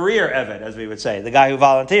career Eved, as we would say, the guy who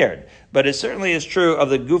volunteered, but it certainly is true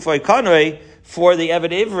of the Gufoi Kanoi for the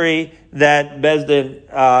Eved Ivri that Bezdin.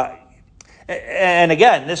 And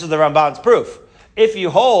again, this is the Ramban's proof. If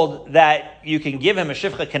you hold that you can give him a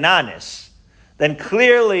Shivcha Kananis, then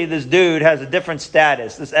clearly this dude has a different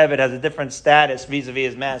status. This Eved has a different status vis-a-vis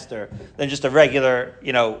his master than just a regular,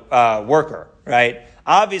 worker, right?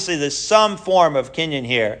 Obviously, there's some form of kinyan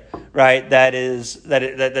here, right? That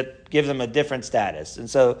gives him a different status, and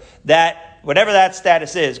so that whatever that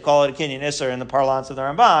status is, call it a kinyan iser in the parlance of the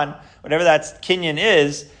Ramban. Whatever that kinyan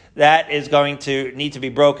is, that is going to need to be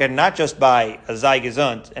broken not just by a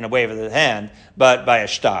zaygezunt and a wave of the hand, but by a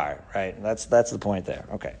shtar, right? That's the point there.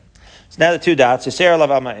 Okay. So now the two dots, Yisera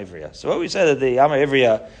Lav Ama Ivriya. So what we said that the Ama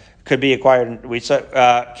Ivriya could be acquired, we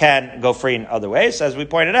can go free in other ways. As we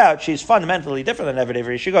pointed out, she's fundamentally different than Eved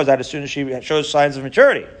Ivri. She goes out as soon as she shows signs of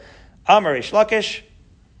maturity. Amar Ish Lakish,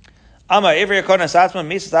 Ama Ivriya Konas Atzma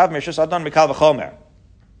Misas Av Mishus Adon Mikal V'Chomer.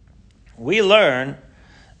 We learn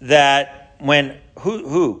that when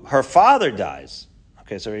her father dies,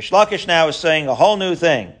 okay, so Ish Lakish now is saying a whole new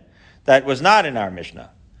thing that was not in our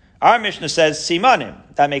Mishnah. Our Mishnah says simanim.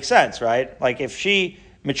 That makes sense, right? Like if she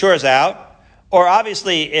matures out, or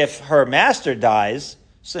obviously if her master dies,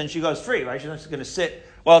 So then she goes free, right? She's not just going to sit.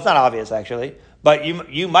 Well, it's not obvious actually, but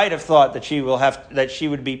you might have thought that she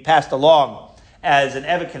would be passed along as an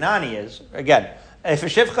Evet Kanani is. Again, if a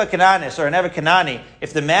Shivcha Kananis or an Evet Kanani,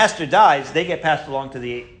 if the master dies, they get passed along to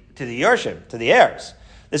the Yorshim, to the heirs.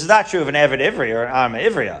 This is not true of an Evet Ivri or an Amma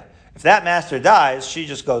Ivriya. If that master dies, she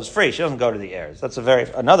just goes free. She doesn't go to the heirs. That's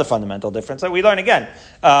another fundamental difference that we learn again.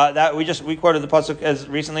 That we quoted the pasuk as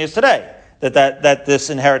recently as today. That this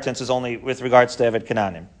inheritance is only with regards to Evet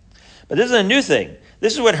Kananim. But this is a new thing.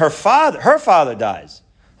 This is when her father dies.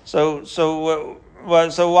 So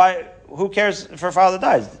why? Who cares if her father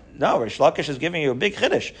dies? No, Rish Lakish is giving you a big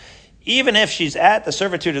chiddush. Even if she's at the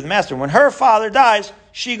servitude of the master, when her father dies,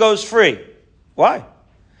 she goes free. Why?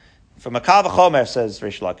 From a Kal V'chomer, says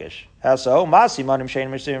Rish Lakish. How so?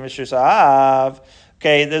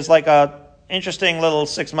 Okay, there's like a interesting little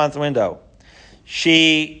 6-month window.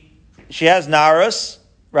 She has Narus,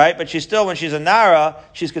 right? But when she's a Nara,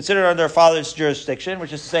 she's considered under her father's jurisdiction,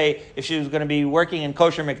 which is to say, if she was going to be working in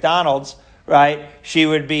kosher McDonald's, right, she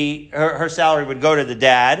would be, her salary would go to the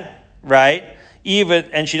dad, right?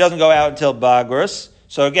 And she doesn't go out until Bagrus.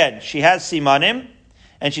 So again, she has Simanim,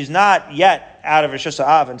 and she's not yet out of Rishus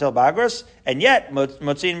Av until Bagrus, and yet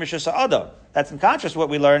Motzin Rishus Adon. That's in contrast to what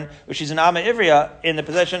we learned, when she's an Amma Ivriya in the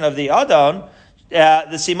possession of the Adon,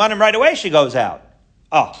 the Simanim right away she goes out.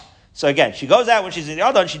 So again, she goes out when she's in the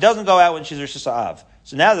Adon, she doesn't go out when she's Rishus Av.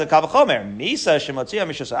 So now the Kal V'chomer, Misa Shemotzia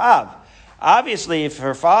Rishus Av. Obviously, if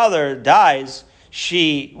her father dies,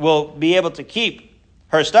 she will be able to keep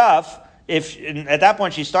her stuff. If at that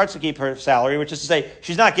point she starts to keep her salary, which is to say,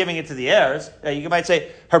 she's not giving it to the heirs. You might say,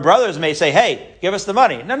 her brothers may say, hey, give us the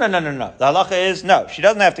money. No. The halacha is, no, she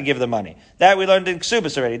doesn't have to give the money. That we learned in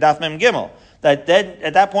Ksubas already, Daf Mem Gimel. That then,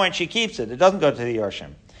 at that point, she keeps it. It doesn't go to the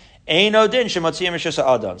Yorshim. Eino din shemotziyim rishus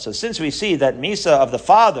adon. So since we see that Misa of the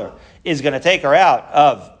father is going to take her out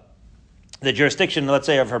of the jurisdiction, let's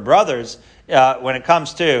say, of her brothers, when it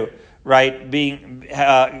comes to, right,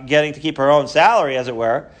 getting to keep her own salary, as it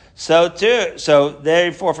were, so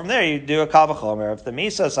therefore from there you do a Kal V'chomer. If the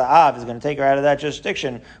Misa Sa'av is going to take her out of that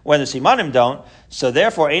jurisdiction when the Simanim don't, so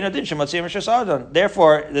therefore Eino din shemotziyim rishus adon.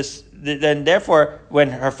 Therefore when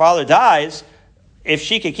her father dies, if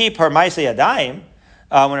she could keep her Maaseh Yadayim,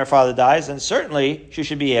 when her father dies, then certainly she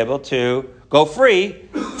should be able to go free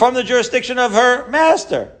from the jurisdiction of her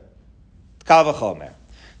master. Kal V'chomer.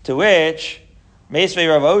 To which, Meisvei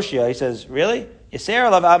Rav Oshia, he says, really?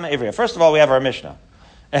 Yisera lav Amma Ivriya. First of all, we have our Mishnah.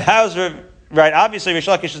 And right, obviously Rish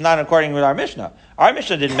Lakish is not according with our Mishnah. Our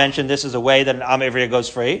Mishnah didn't mention this as a way that an Amma Ivriya goes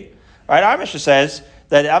free. Right, our Mishnah says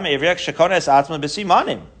that Amma Ivriya shekones atzma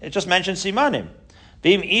b'simanim. It just mentions simanim.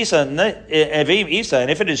 V'im Isa, and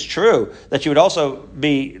if it is true that she would also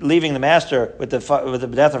be leaving the master with the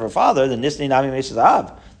death of her father, then Nisni Nami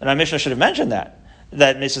Mesazav. Then our Mishnah should have mentioned that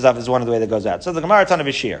Mesazav is one of the way that goes out. So the Gemara Ton of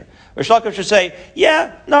Ishir. Rish Lakish should say,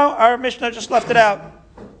 our Mishnah just left it out.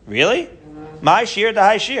 Really? My shir, the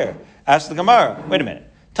high shir. Ask the Gemara. Wait a minute.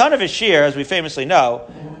 Ton of Ishir, as we famously know,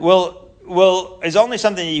 is only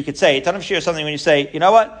something that you could say. Ton of Ishir is something when you say, you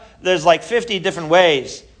know what? There's like 50 different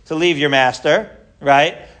ways to leave your master.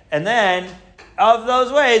 Right? And then, of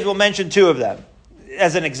those ways, we'll mention 2 of them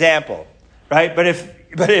as an example. Right? But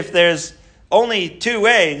if there's only 2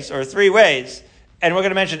 ways or 3 ways, and we're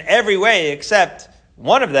going to mention every way except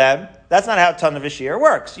one of them, that's not how Ton of Ishir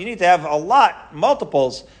works. You need to have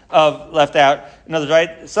multiples of left out. In other words,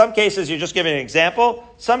 right? Some cases you're just giving an example.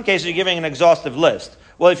 Some cases you're giving an exhaustive list.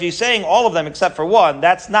 Well, if you're saying all of them except for one,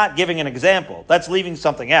 that's not giving an example. That's leaving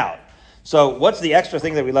something out. So what's the extra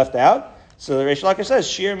thing that we left out? So the Rish Lakish says,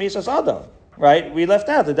 Shir Misas Adon, right? We left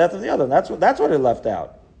out the death of the Adon. That's what it left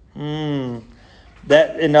out.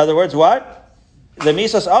 That, in other words, what? The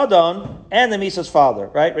Misas Adon and the Misas father,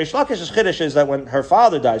 right? Rish Lakish's chiddush is that when her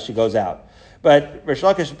father dies, she goes out. But Rish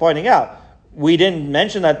Lakish is pointing out, we didn't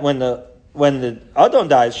mention that when the Adon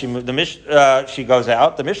dies, she goes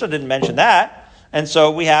out. The Mishnah didn't mention that. And so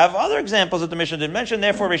we have other examples that the Mishnah didn't mention.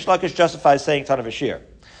 Therefore, Rish Lakish justifies saying Ton of Ashir.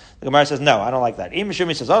 The Gemara says, no, I don't like that.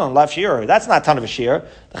 That's not Ton of Ashir.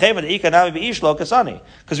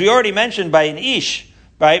 Because we already mentioned by an Ish,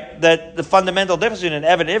 right, that the fundamental difference between an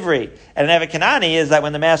Evet Ivri and an Evet Kanani is that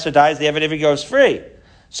when the master dies, the Evet Ivri goes free.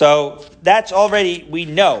 So that's already, we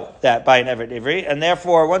know that by an Evet Ivri, and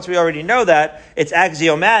therefore, once we already know that, it's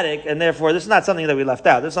axiomatic, and therefore, this is not something that we left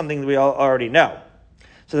out. This is something that we already know.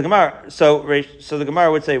 So the Gemara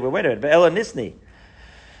would say, well, wait a minute, but Ela Nisni.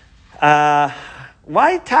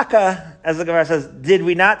 Why Taka, as the Gemara says, did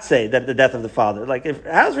we not say that the death of the father?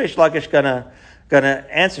 How's Rish Lakish gonna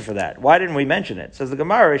answer for that? Why didn't we mention it? Says the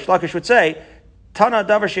Gemara, Rish Lakish would say, Tana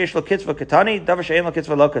davar sheish lo kitzva katani, davar she'en lo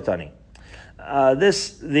kitzva lo katani.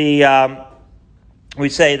 we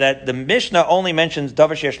say that the Mishnah only mentions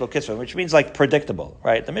davar sheyesh lo kitzva, which means like predictable,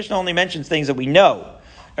 right? The Mishnah only mentions things that we know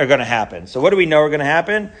are going to happen. So what do we know are going to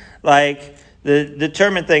happen? Like the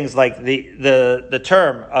determined things, like the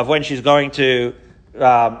term of when she's going to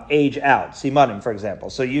age out, simanim, for example.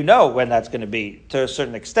 So you know when that's going to be to a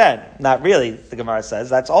certain extent. Not really, the Gemara says.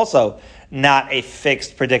 That's also not a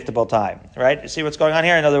fixed, predictable time, right? You see what's going on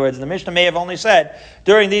here? In other words, the Mishnah may have only said,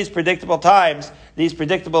 during these predictable times, these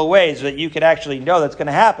predictable ways that you could actually know that's going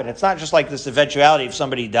to happen. It's not just like this eventuality if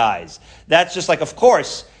somebody dies. That's just like, of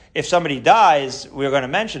course, if somebody dies, we're going to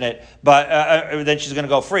mention it, but then she's going to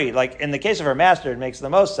go free. Like in the case of her master, it makes the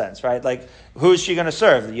most sense, right? Like, who's she going to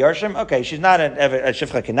serve? The Yorshim? Okay, she's not a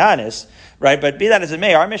Shifcha Kananis, right? But be that as it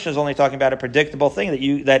may, our Mishnah is only talking about a predictable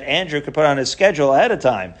thing that Andrew could put on his schedule ahead of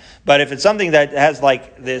time. But if it's something that has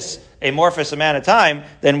like this amorphous amount of time,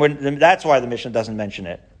 then that's why the Mishnah doesn't mention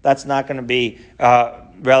it. That's not going to be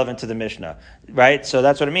relevant to the Mishnah, right? So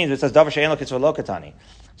that's what it means. It says, Davar she'en lo kitzva lo katani.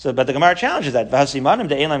 So, but the Gemara challenges that. Simanim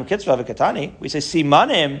de elam kitzva v'katani. We say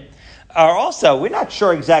simanim are also, we're not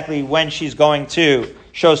sure exactly when she's going to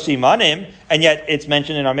show simanim, and yet it's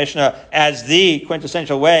mentioned in our Mishnah as the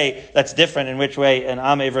quintessential way that's different in which way an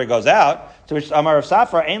Am Ivri goes out. To which Amar of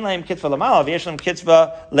Safra, ein laim kitzva lamala, v'yesh lam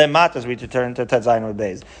kitzva lemat, as we turn to Ted Zayin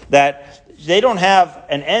days. That they don't have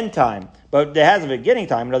an end time, but it has a beginning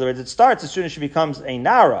time. In other words, it starts as soon as she becomes a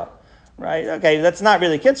Nara. Right? Okay, that's not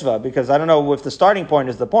really kitzvah, because I don't know if the starting point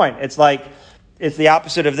is the point. It's like, it's the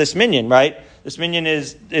opposite of this minyan, right? This minyan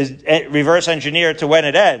is reverse engineered to when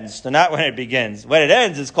it ends, to not when it begins. When it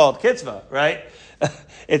ends, it's called kitzvah, right?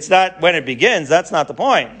 It's not when it begins, that's not the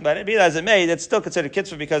point. But be that as it may, it's still considered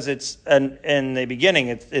kitzvah because it's, in the beginning,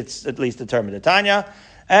 it's at least determined. The Tanya,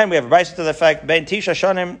 and we have a brayso to the effect, ben tisha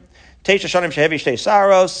shanim shehevi shtei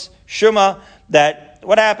saros, shuma, that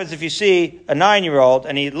what happens if you see a 9-year-old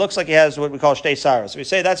and he looks like he has what we call shtei saros? We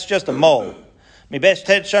say that's just a mole. From 9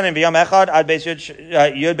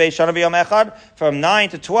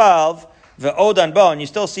 to 12, the odan bone, you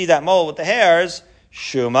still see that mole with the hairs,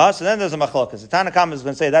 shuma. So then there's a machlokas. The Tanakh is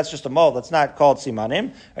going to say that's just a mole. That's not called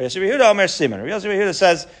simanim. Or Yosef Yehuda Omer siman. Yosef Yehuda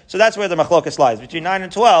says, so that's where the machlokas lies. Between 9 and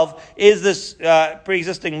 12, is this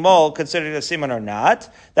pre-existing mole considered a siman or not?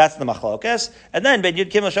 That's the machlokas. And then Ben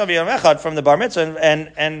Yud Kimel Shav Yom Echad from the bar mitzvah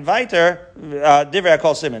and Viter Divrei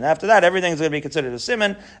Kol siman. After that, everything is going to be considered a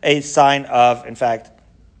siman, a sign of, in fact,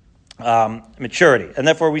 maturity. And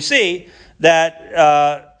therefore, we see that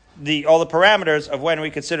all the parameters of when we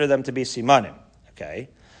consider them to be simanim. Okay,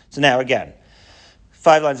 so now again,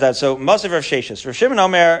 5 lines down. So most of Rav Sheshis, Rav Shimon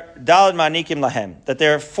Omer, Dalad Manikim Lahem, that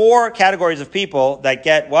there are 4 categories of people that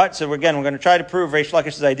get what? So again, we're going to try to prove Reish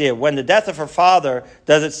Lakish's idea. When the death of her father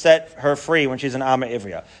does it set her free when she's an Amma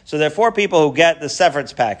Ivriya. So there are 4 people who get the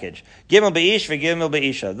severance package. Gimel Be'ish v'Gimel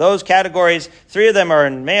Be'isha. Those categories, 3 of them are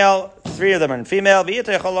in male, 3 of them are in female.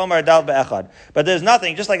 But there's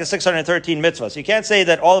nothing, just like the 613 mitzvahs. So you can't say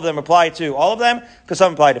that all of them apply to all of them, because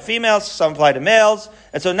some apply to females, some apply to males.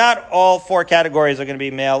 And so not all 4 categories are going to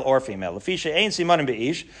be male or female. Lefisha ain't simanim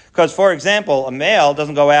be'ish, because, for example, a male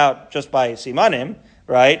doesn't go out just by simanim,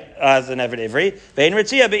 right, as an Eved Ivri. Ve'in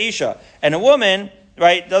ritzia be'isha. And a woman,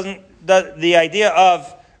 right, the idea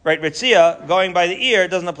of, right, ritzia, going by the ear,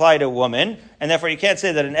 doesn't apply to a woman, and therefore you can't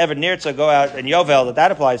say that an Eved Nirtza go out and Yovel,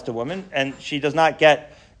 that applies to a woman, and she does not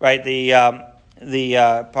get, right, the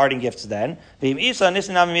parting gifts then.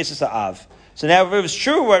 So now if it was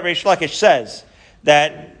true what Reish Lakish says,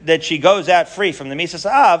 that she goes out free from the Misas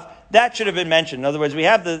Av, that should have been mentioned. In other words, we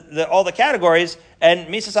have all the categories, and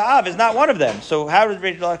Misas Av is not one of them. So how does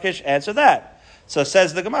Reish Lakish answer that? So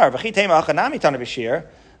says the Gemara, so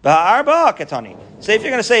if you're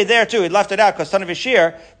going to say there too, he left it out because Tanav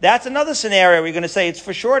Vishir, that's another scenario where you're going to say it's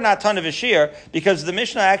for sure not Tanav Vishir because the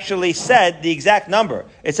Mishnah actually said the exact number.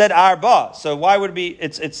 It said Arba. So why would it be,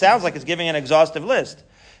 it sounds like it's giving an exhaustive list.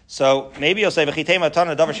 So maybe you'll say, so maybe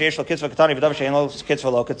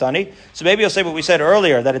you'll say what we said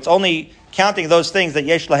earlier, that it's only counting those things that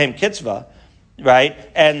yesh lahem kitzvah, right?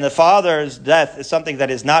 And the father's death is something that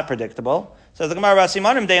is not predictable. So the Gemara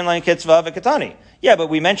simanim dein lahem kitzvah v'katani. Yeah, but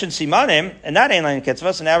we mentioned simanim, and that ain't lahem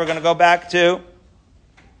kitzvah, so now we're going to go back to,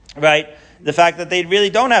 right, the fact that they really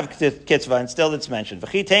don't have kitzvah, and still it's mentioned.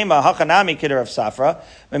 V'chitema hachanami kidder of Safra.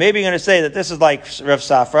 But maybe you're going to say that this is like Rav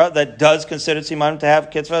Safra, that does consider simanim to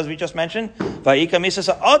have kitzvah, as we just mentioned. Va'ika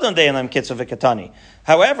misas ha'adon de'elam kitzvah v'katani.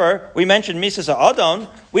 However, we mentioned misas ha'adon.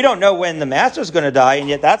 We don't know when the master is going to die, and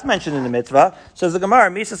yet that's mentioned in the mitzvah. Says the Gemara,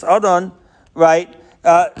 misas ha'adon, right,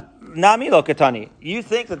 nami lo katani. You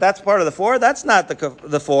think that that's part of the 4? That's not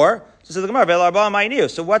the 4. So says the Gemara,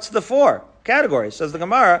 so what's the 4? categories. Says the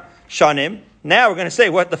Gemara, Shanim. Now we're going to say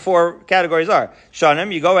what the 4 categories are.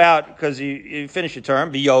 Shanim, you go out because you finish your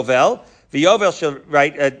term. V'yovel. V'yovel shall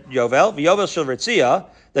write at Yovel. V'yovel shall ritzia,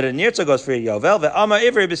 that a nirtza goes for a Yovel. V'ama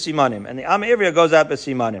ivri b'simanim. And the ama ivri goes out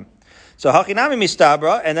b'simanim. So hachinami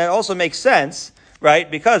mistabra, and that also makes sense,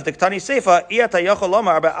 right? Because the Ktani Seifa, iyata yochol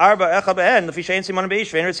lomar arba echa behen, lefi shein simanim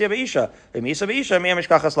beish, ve'en ritzia be'isha. Ve'misa be'isha, mi'am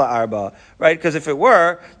mishkachas la'arba. Right? Because if it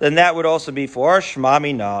were, then that would also be for shma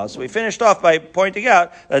mina. So we finished off by pointing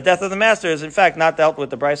out that the death of the master is in fact not dealt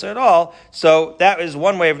with the brisa at all. So that is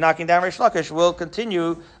one way of knocking down Reish Lakish. We'll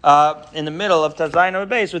continue in the middle of Tazayin or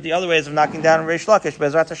base with the other ways of knocking down Reish Lakish,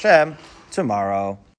 Bezrat Hashem, tomorrow.